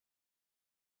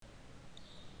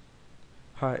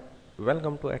Hi,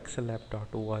 welcome to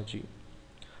excellab.org.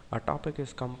 Our topic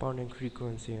is compounding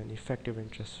frequency and effective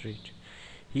interest rate.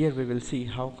 Here we will see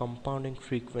how compounding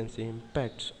frequency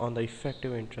impacts on the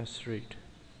effective interest rate.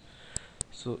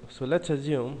 So let's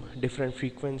assume different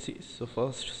frequencies. So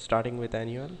first starting with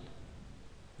annual,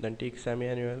 then take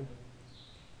semi-annual,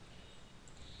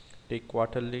 take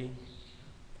quarterly,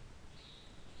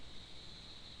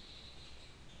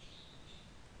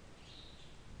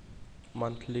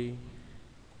 monthly,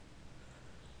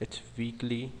 it's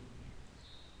weekly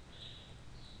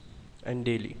and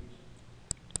daily.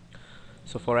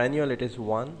 So for annual it is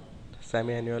 1,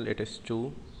 semi-annual it is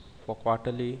 2, for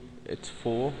quarterly it's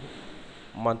 4,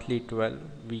 monthly 12,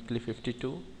 weekly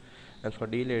 52, and for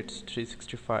daily it's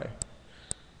 365.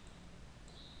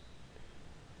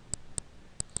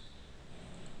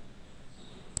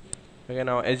 Okay,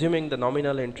 now assuming the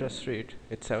nominal interest rate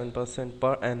it's 7%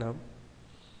 per annum,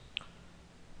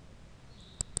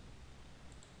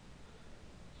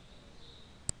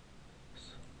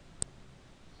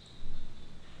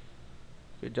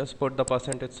 we just put the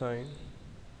percentage sign.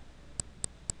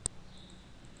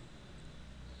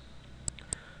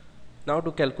 Now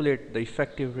to calculate the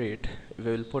effective rate, we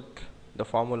will put the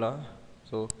formula.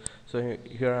 So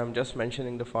here I am just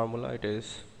mentioning the formula. It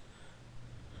is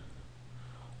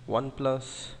 1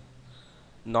 plus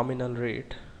nominal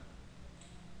rate,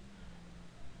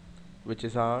 which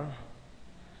is R,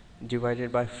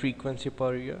 divided by frequency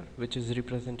per year, which is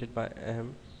represented by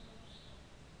M,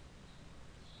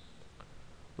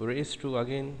 raised to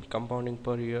again compounding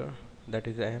per year, that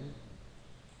is M,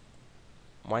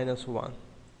 minus 1.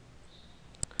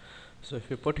 So if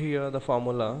you put here the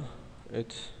formula,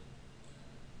 it's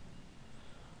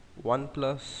 1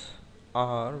 plus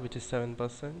R, which is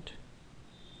 7%,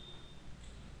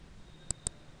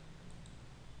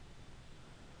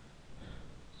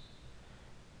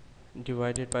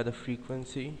 divided by the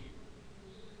frequency,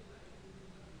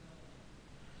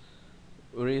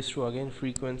 raised to again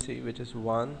frequency, which is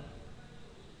 1,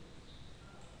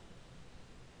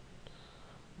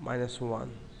 minus 1.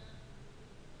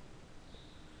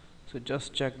 So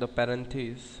just check the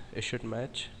parentheses, it should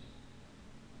match.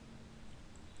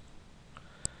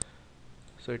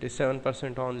 So it is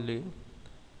 7% only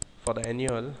for the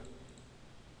annual.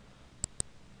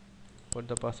 Put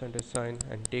the percentage sign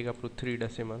and take up to 3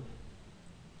 decimal.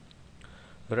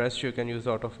 The rest you can use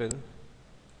autofill.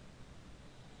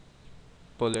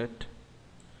 Pull it,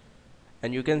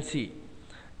 and you can see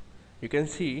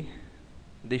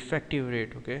the effective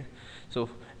rate. Okay, so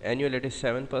annual it is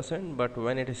 7%, but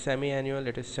when it is semi-annual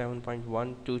it is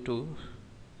 7.122.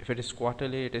 if it is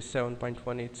quarterly it is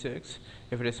 7.186.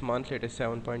 if it is monthly it is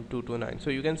 7.229. so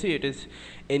you can see it is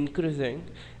increasing.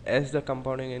 As the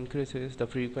compounding increases, the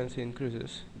frequency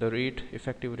increases, the rate,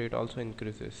 effective rate also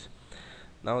increases.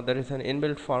 Now there is an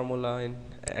inbuilt formula in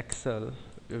Excel.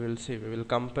 We will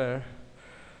compare,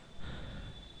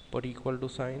 put equal to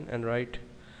sign and write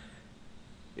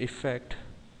effect.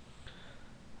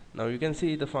 Now you can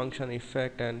see the function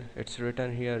effect, and it's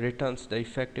written here, returns the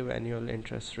effective annual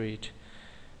interest rate.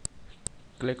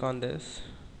 Click on this,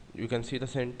 you can see the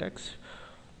syntax.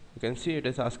 You can see it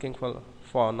is asking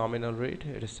for nominal rate,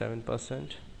 it is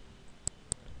 7%.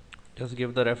 Just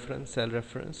give the reference, cell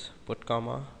reference, put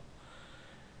comma,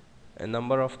 and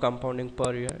number of compounding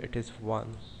per year, it is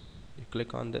 1. You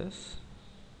click on this,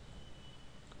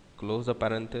 close the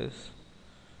parenthesis,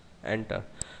 enter.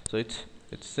 So it's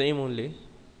same only.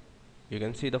 You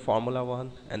can see the formula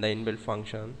 1 and the inbuilt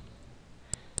function.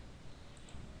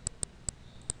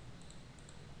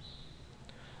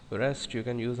 The rest you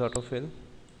can use autofill.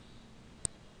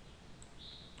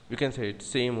 You can say it's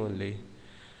same only.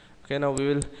 Okay, now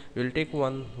we will take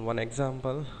one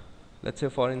example. Let's say,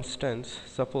 for instance,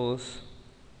 suppose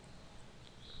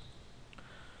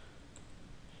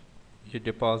you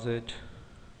deposit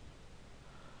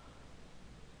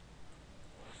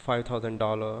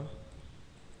 $5,000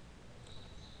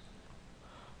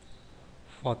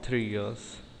 for 3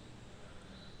 years.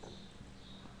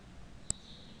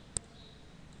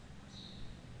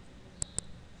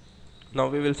 Now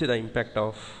we will see the impact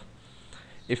of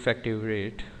effective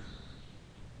rate.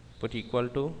 Put equal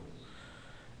to,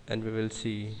 and we will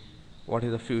see what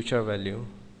is the future value.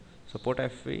 So put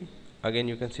FV, again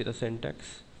you can see the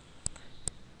syntax.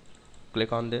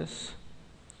 Click on this.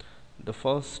 The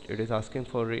first, it is asking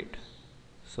for rate.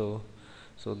 So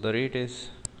the rate is,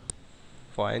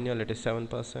 for annual it is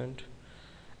 7%.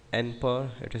 N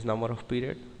per, it is number of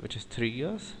period, which is 3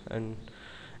 years. And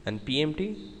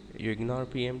PMT, you ignore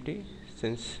PMT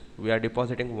since we are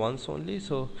depositing once only.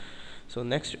 So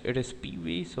next it is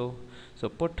PV. So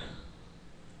put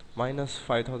minus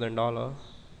 $5,000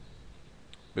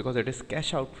 because it is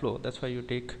cash outflow. That's why you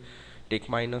take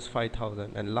minus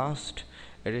 5,000. And last,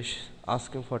 it is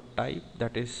asking for type,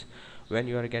 that is when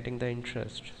you are getting the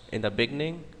interest, in the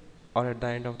beginning or at the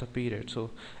end of the period.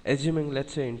 So assuming,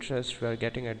 let's say, interest we are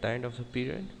getting at the end of the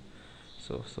period,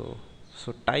 so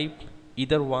type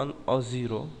either 1 or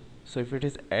 0. So if it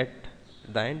is at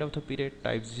the end of the period,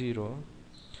 type 0,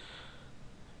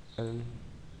 and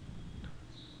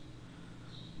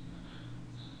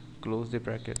close the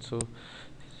bracket. So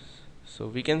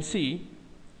we can see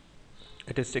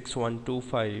it is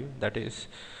 6125, that is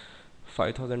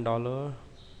 $5,000.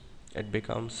 It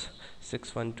becomes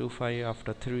 6125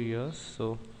 after 3 years.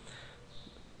 So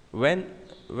when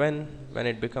when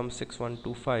it becomes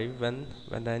 6125, when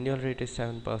the annual rate is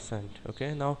 7%.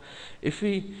 Okay, now if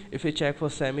we check for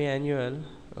semi-annual,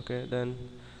 okay, then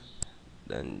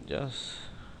just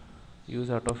use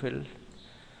autofill.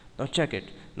 Now check it.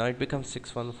 Now it becomes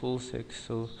 6146.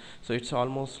 So it's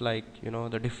almost like,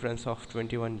 the difference of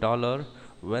 $21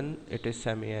 when it is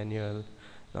semi-annual.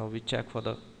 Now we check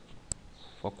for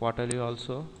quarterly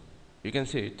also. You can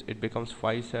see it becomes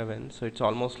 57. So it's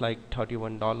almost like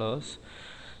 $31.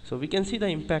 So we can see the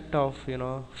impact of,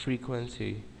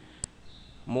 frequency.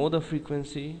 More the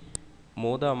frequency,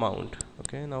 more the amount.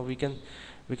 Okay, now we can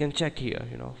check here,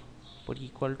 put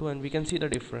equal to, and we can see the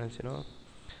difference.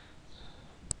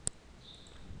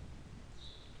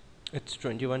 It's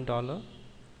 $21.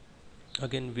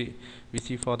 Again, we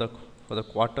see for the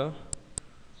quarter,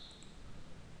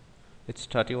 it's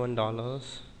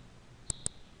 $31.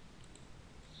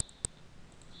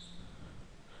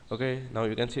 Okay, now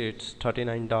you can see it's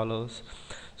 $39.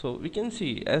 So we can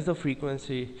see as the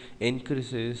frequency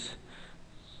increases,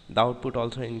 the output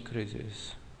also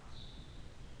increases.